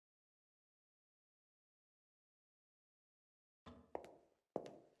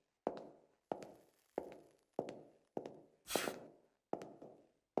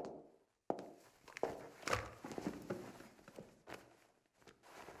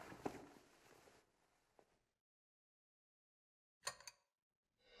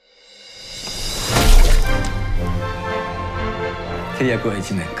契約は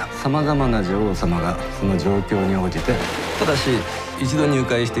1年間。さまざまな女王様がその状況に応じて、ただし一度入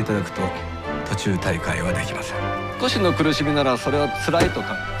会していただくと途中退会はできません。少しの苦しみならそれは辛いと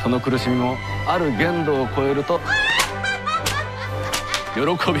か、その苦しみもある限度を超えると喜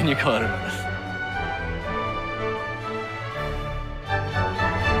びに変わるのです。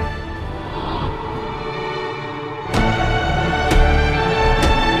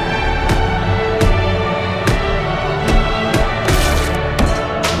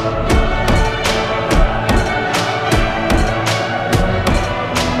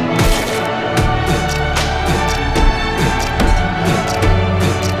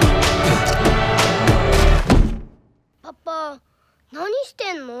何し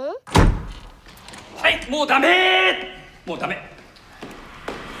てんの？はい、もうダメー。もうダメ。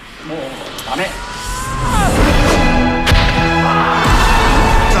もうダメ。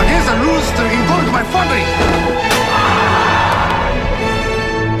It's against the rules to involve my family.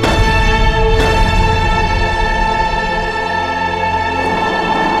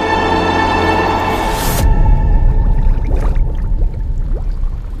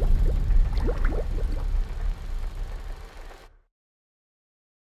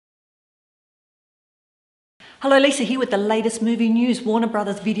 Hello, Lisa here with the latest movie news. Warner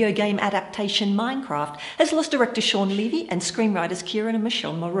Brothers video game adaptation Minecraft has lost director Sean Levy and screenwriters Kieran and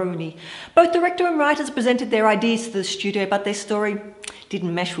Michelle Maroney. Both director and writers presented their ideas to the studio, but their story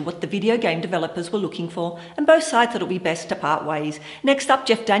didn't mesh with what the video game developers were looking for, and both sides thought it would be best to part ways. Next up,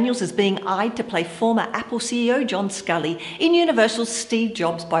 Jeff Daniels is being eyed to play former Apple CEO John Scully in Universal's Steve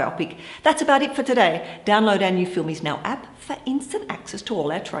Jobs biopic. That's about it for today. Download our new Filmies Now app for instant access to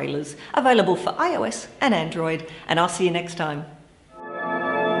all our trailers, available for iOS and Android, and I'll see you next time.